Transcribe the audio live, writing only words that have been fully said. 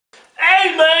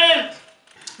Hey, man,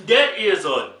 that is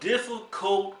a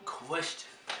difficult question.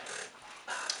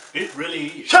 It really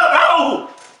is. Shut up!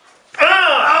 Oh!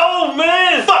 Oh,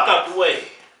 man! Fuck out the way!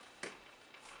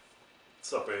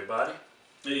 What's up, everybody?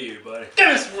 Hey, everybody. Get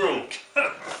in this room!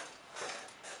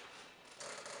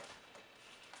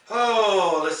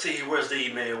 Oh, let's see. Where's the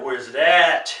email? Where's it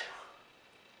at?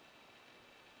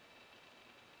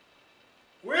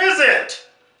 Where is it?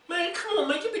 Man, come on,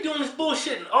 man. You be doing this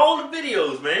bullshit in all the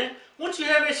videos, man. Once you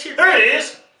have that shit... There it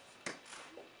is!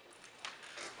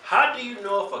 How do you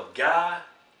know if a guy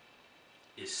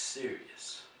is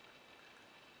serious?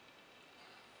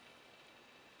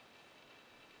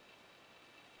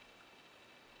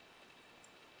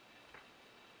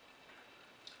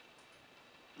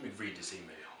 Let me read this email.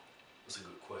 It's a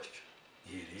good question.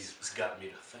 Yeah, it is. It's got me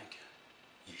to thinking.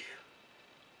 Yeah.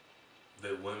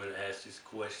 But women ask this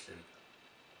question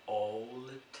all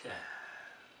the time.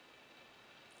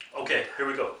 Okay, here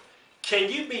we go.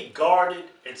 Can you be guarded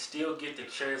and still get the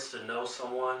chance to know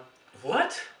someone?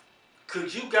 What?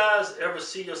 Could you guys ever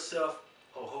see yourself...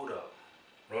 Oh, hold up.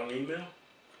 Wrong email?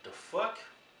 What the fuck?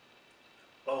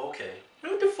 Oh, okay.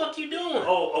 Man, what the fuck you doing?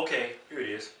 Oh, okay. Here it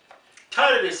is.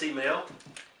 Title of this email.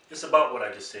 It's about what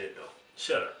I just said, though.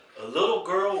 Shut up. A little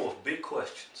girl with big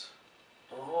questions.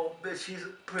 Oh, bet she's a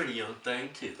pretty young thing,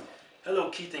 too.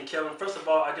 Hello, Keith and Kevin. First of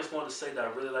all, I just wanted to say that I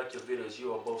really like your videos.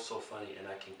 You are both so funny, and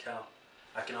I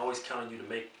can always count on you to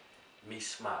make me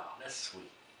smile. That's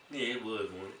sweet. Yeah, it was,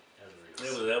 wasn't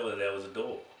That's it? real. That was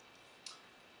adorable.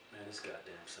 Man, this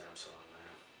goddamn Samsung,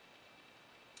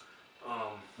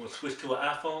 man. Want to switch to an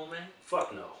iPhone, man?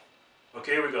 Fuck no.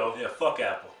 Okay, here we go. Yeah, fuck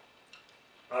Apple.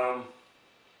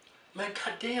 Man,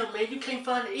 goddamn, man, you can't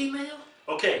find the email?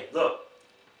 Okay, look.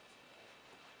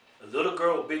 A little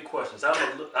girl with big questions. I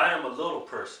am a little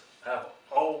person. I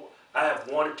have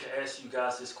wanted to ask you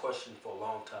guys this question for a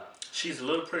long time. She's a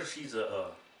little person. She's a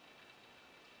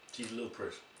little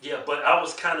person. Yeah, but I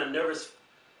was kind of nervous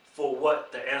for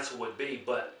what the answer would be.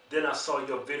 But then I saw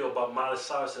your video about Miley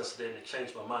Cyrus yesterday, and it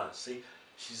changed my mind. See,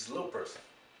 she's a little person.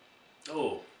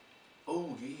 Oh,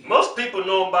 yeah. Most people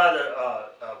know them by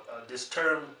the this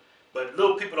term, but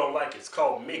little people don't like it. It's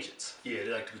called midgets. Yeah,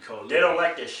 they like to be called. They don't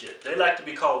like that shit. They like to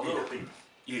be called little people.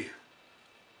 Yeah. You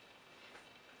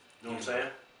know what I'm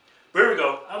saying? But here we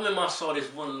go. I remember I saw this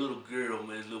one little girl,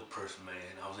 man, this little person, man.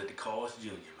 I was at the Carl's Jr.,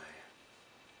 man.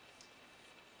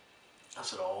 I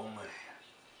said, oh,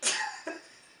 man.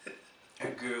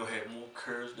 That girl had more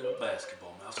curves than a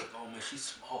basketball, man. I was like, oh, man, she's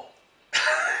small.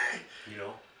 You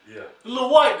know? Yeah. A little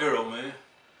white girl, man.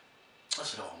 I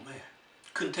said, oh, man.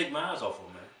 Couldn't take my eyes off her,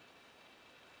 man.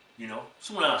 You know?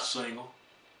 So when I was single,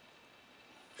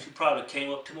 she probably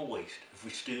came up to my waist if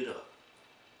we stood up.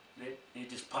 It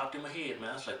just popped in my head,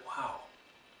 man. I was like, wow.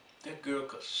 That girl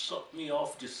could suck me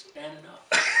off just standing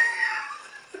up.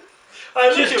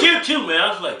 She's cute, too, man. I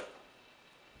was like,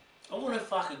 I wonder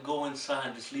if I could go inside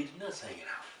and just leave the nuts hanging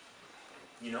out.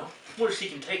 You know? I wonder if she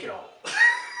can take it all.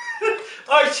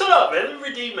 Alright, shut up, man. Let me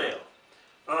read the email.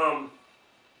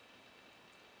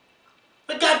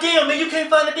 But goddamn, man, you can't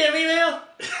find the damn email?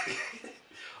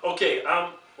 Okay,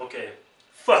 okay.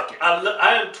 Fuck it.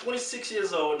 I am 26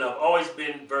 years old and I've always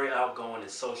been very outgoing and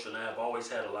social, and I've always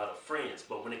had a lot of friends.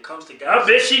 But when it comes to guys... I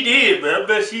bet she did, man. I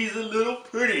bet she's a little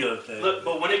prettier thing. Look,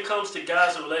 but when it comes to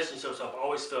guys and relationships, I've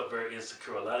always felt very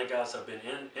insecure. A lot of guys have been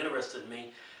interested in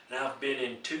me, and I've been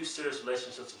in 2 serious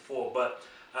relationships before, but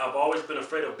I've always been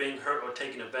afraid of being hurt or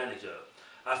taken advantage of.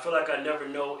 I feel like I never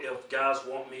know if guys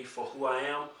want me for who I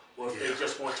am, or if they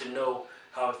just want to know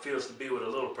how it feels to be with a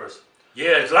little person.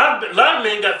 Yeah, a lot of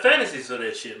men got fantasies for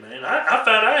that shit, man. I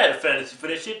found I had a fantasy for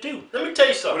that shit, too. Let me tell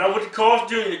you something. When I went to Carl's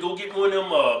Jr. to go get one of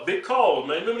them big calls,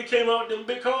 man. Remember they came out with them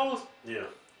big calls? Yeah.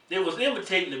 They was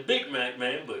imitating the Big Mac,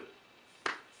 man, but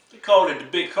they called it the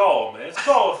big call, man. It's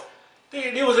called...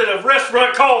 They was at a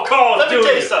restaurant called Carl's Jr. Let me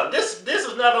tell you something. This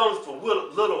is not only for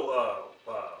little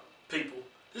people.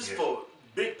 This is for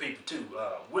big people, too.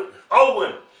 All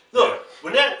women. Look,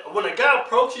 when a guy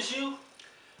approaches you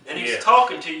and he's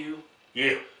talking to you,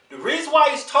 the reason why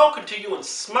he's talking to you and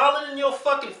smiling in your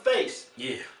fucking face,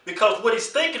 because what he's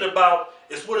thinking about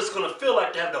is what it's gonna feel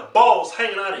like to have the balls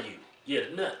hanging out of you. Yeah,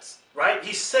 the nuts. Right?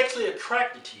 He's sexually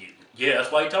attracted to you. Yeah, that's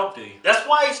why he talked to you. That's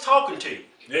why he's talking to you.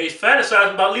 Yeah, he's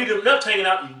fantasizing about leaving them nuts hanging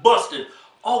out and busting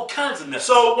all kinds of nuts.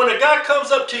 So when a guy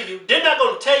comes up to you, they're not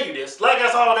gonna tell you this. Like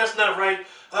that's not right.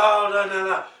 Oh,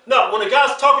 no. No, when a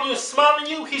guy's talking to you and smiling at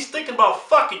you, he's thinking about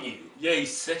fucking you. Yeah,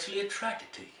 he's sexually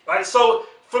attracted to you. Right? So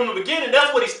from the beginning,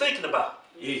 that's what he's thinking about.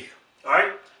 Yeah.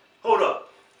 Alright? Hold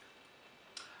up.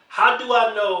 How do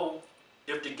I know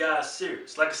if the guy's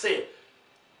serious? Like I said,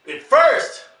 at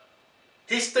first,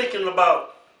 He's thinking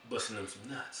about busting them some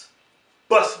nuts.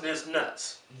 Busting his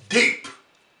nuts. Deep.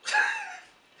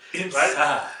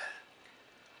 Inside.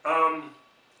 Right?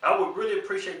 I would really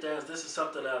appreciate that. This is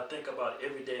something that I think about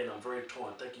every day, and I'm very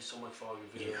torn. Thank you so much for all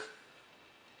your videos. Yeah.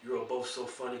 You are both so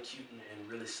funny, cute,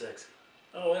 and really sexy.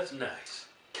 Oh, that's nice.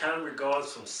 Kind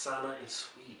regards from Sana in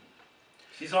Sweden.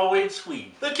 She's always in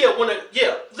Sweden. Look here,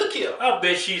 look here. I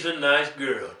bet she's a nice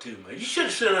girl too, man. You should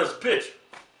have sent us a picture.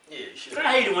 Yeah, you should.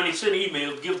 I hate it when they send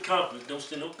emails, give compliments, don't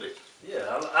send no pictures.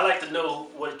 Yeah, I like to know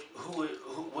what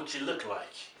you look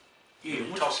like. Yeah,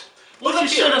 Well, you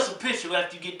send us a picture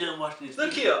after you get done watching this.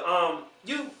 Look here, I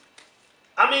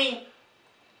mean,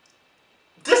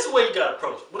 this is the way you gotta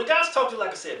approach it. When the guy's talking to you,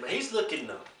 like I said, man, he's looking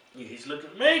up. Yeah, he's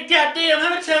looking. Man, goddamn, how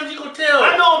many times you gonna tell?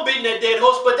 I know I'm beating that dead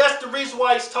horse, but that's the reason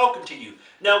why he's talking to you.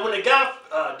 Now, when the guy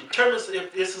determines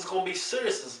if this is gonna be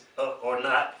serious or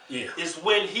not, is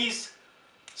when he's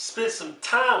spent some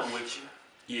time with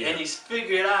you, and he's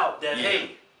figured out that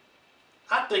hey,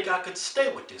 I think I could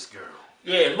stay with this girl.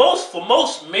 Yeah, for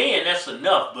most men that's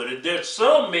enough, but if there's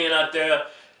some men out there,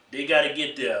 they got to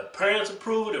get their parents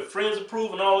approval, their friends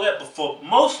approval, and all that. But for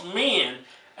most men,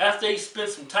 after they spend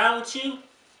some time with you,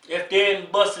 if they're in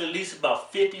busted at least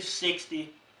about 50, 60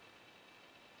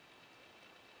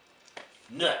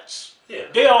 nuts,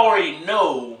 they already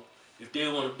know if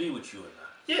they want to be with you or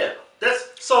not. Yeah, that's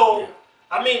so. Yeah.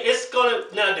 I mean, it's gonna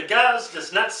now the guys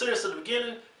that's not serious at the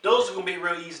beginning. Those are gonna be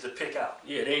real easy to pick out.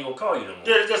 Yeah, they ain't gonna call you no more.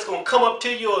 They're just gonna come up to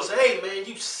you and say, "Hey, man,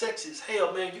 you sexy as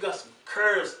hell, man. You got some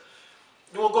curves.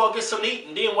 You wanna go out get something to eat?"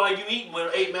 And then while you eating, well,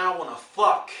 hey, man, I wanna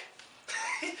fuck.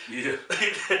 Yeah.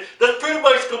 That's pretty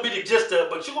much gonna be the gist of it.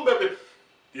 But you gonna be able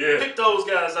to pick those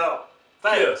guys out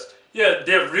fast. Yeah,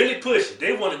 they're really pushing.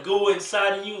 They want to go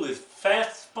inside of you as fast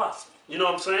as possible. You know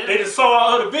what I'm saying? They just saw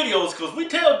our other videos because we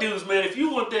tell dudes, man, if you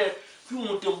want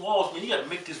them walls, man, you gotta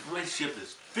make this relationship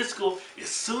as physical as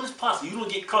soon as possible. You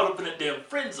don't get caught up in that damn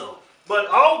friend zone. But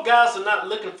all guys are not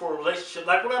looking for a relationship.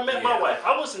 Like when I met my wife,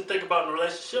 I wasn't thinking about a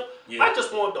relationship. I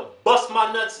just wanted to bust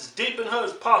my nuts as deep in her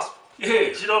as possible.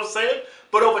 Yeah. You know what I'm saying?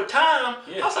 But over time,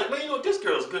 I was like, man, you know, this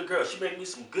girl's a good girl. She make me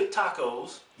some good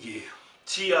tacos. Yeah.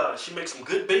 She makes some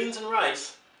good beans and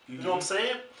rice. You know what I'm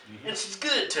saying? And she's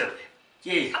good to me.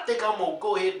 Yeah. I think I'm gonna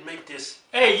go ahead and make this.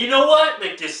 Hey, you know what?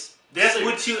 Make this. That's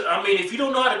what you. I mean, if you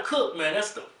don't know how to cook, man,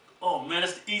 that's the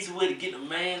easy way to get a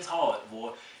man's heart,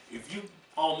 boy. If you,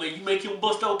 you make him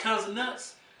bust all kinds of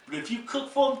nuts. But if you cook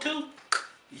for him too,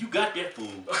 you got that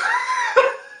food.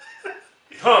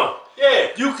 Huh? Yeah.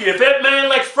 If that man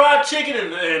likes fried chicken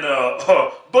and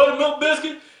buttermilk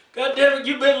biscuit, goddamn it,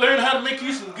 you better learn how to make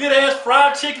you some good ass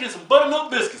fried chicken and some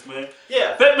buttermilk biscuits, man.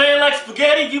 Yeah. If that man likes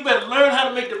spaghetti, you better learn how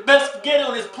to make the best spaghetti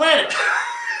on this planet.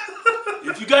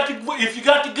 If you got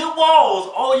the good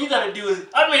walls, all you gotta do is,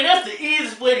 I mean, that's the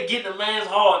easiest way to get in a man's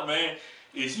heart, man.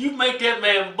 Is you make that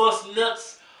man bust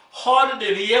nuts harder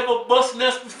than he ever bust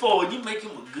nuts before, and you make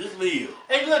him a good meal.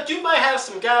 And look, you might have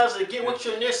some guys that get with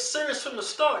you and they're serious from the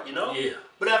start, you know. Yeah.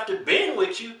 But after being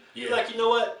with you, you're like, you know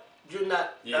what? You're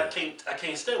not. I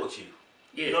can't stay with you.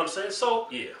 Yeah. You know what I'm saying? So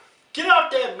get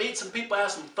out there, meet some people,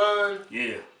 have some fun.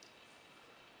 Yeah.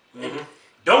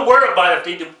 Don't worry about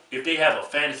if they have a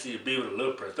fantasy to be with a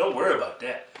little person. Don't worry about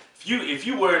that. If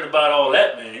you worrying about all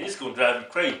that, man, it's gonna drive you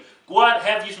crazy. Go out and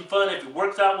have you some fun. If it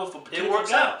works out with a particular guy,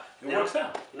 works out. You know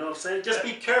what I'm saying? Just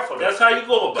be careful. That's how you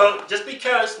go about it. Just be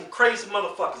careful. There's some crazy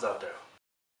motherfuckers out there.